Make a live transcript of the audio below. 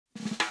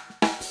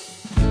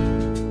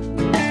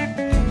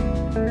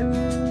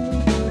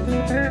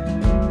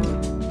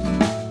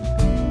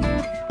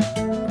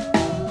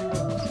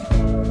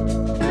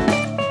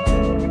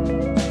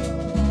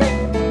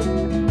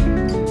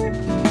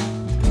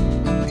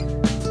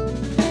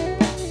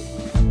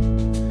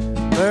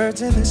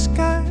Birds in the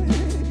sky,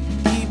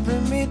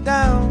 keeping me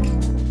down.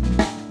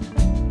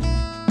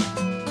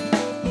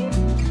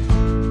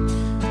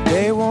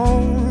 They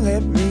won't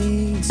let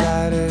me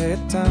inside of their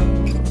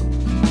town.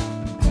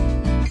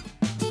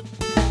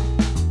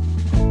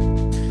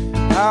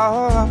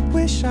 How I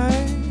wish I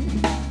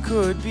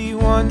could be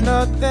one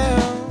of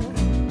them.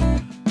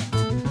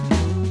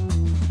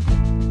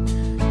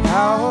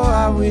 How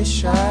I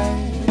wish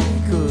I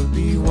could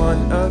be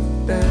one of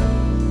them.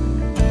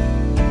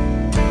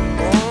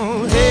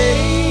 Oh,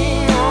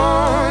 hang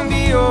on to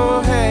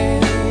your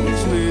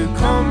hands, we're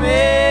coming.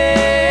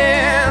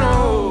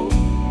 Oh,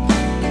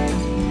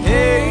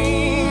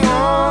 hang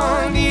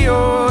on to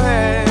your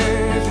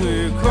hands,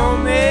 we're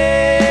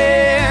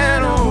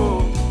coming.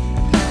 Oh,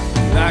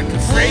 like a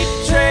freight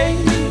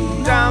train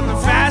down the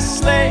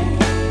fast lane,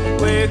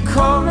 we're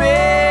coming.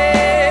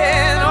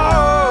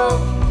 Oh,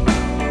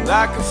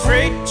 like a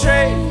freight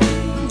train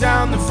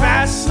down the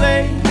fast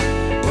lane,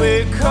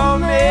 we're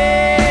coming.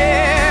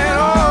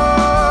 Oh,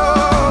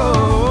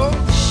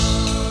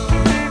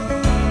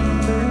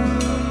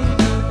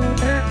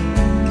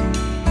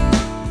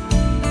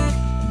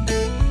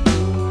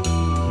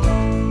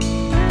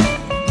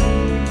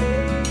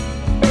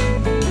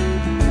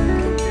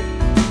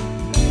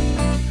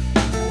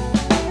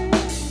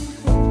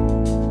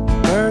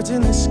 birds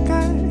in the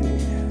sky,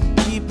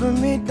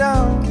 keeping me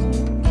down.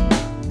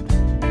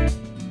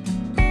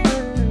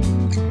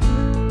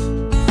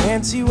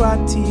 Fancy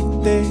white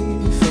teeth, they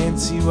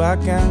fancy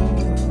white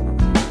gowns.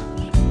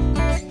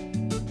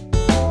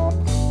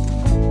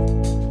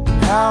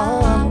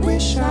 How I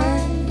wish I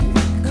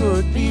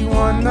could be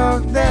one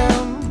of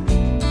them.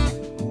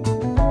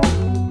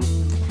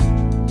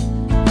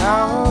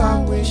 How I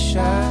wish I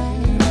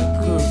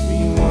could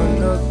be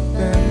one of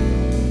them.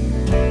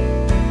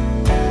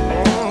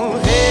 Oh,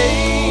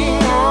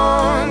 hang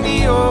on to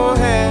your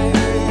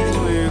hands,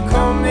 we're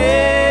coming.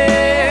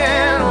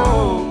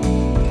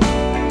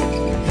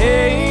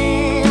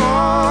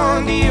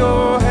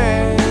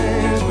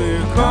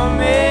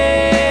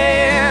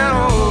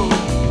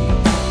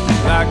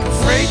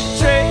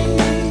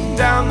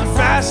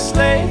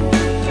 Lane,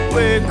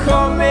 we're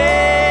coming.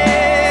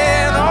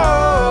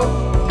 Oh,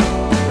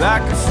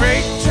 like a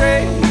freight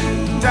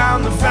train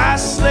down the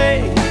fast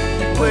lane,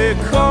 we're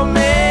coming.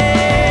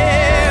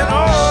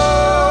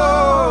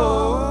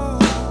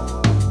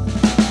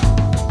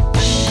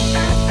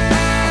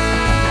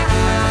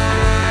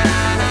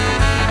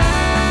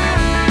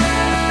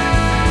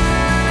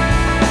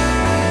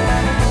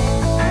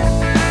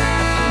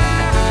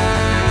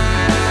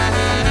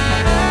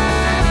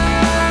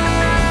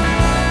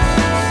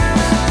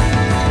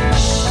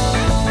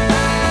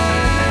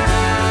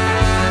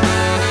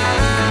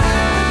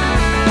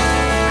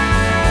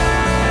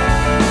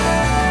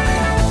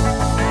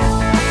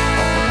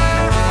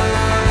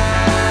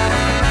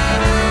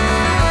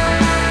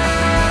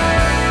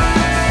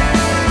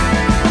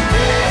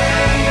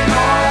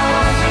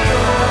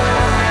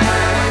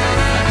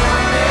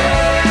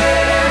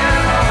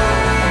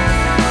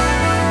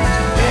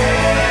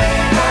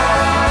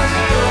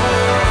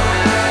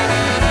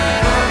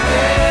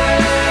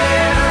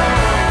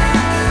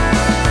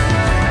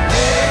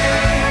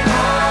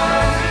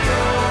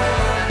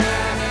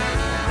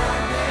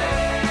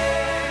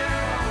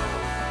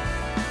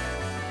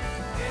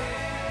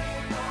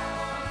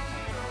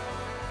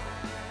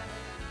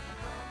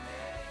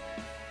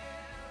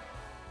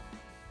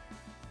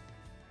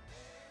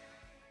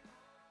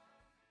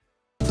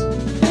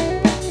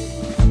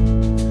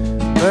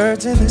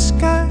 Birds in the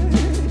sky,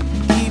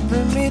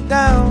 keeping me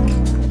down.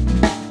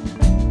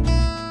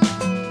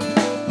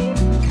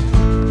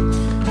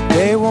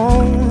 They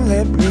won't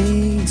let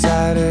me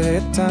inside of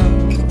their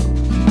town.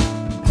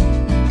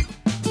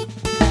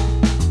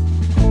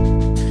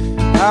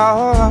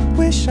 How I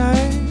wish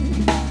I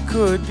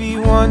could be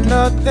one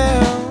of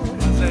them.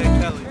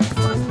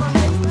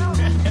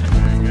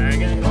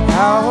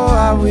 How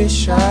I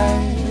wish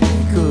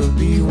I could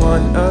be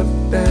one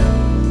of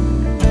them.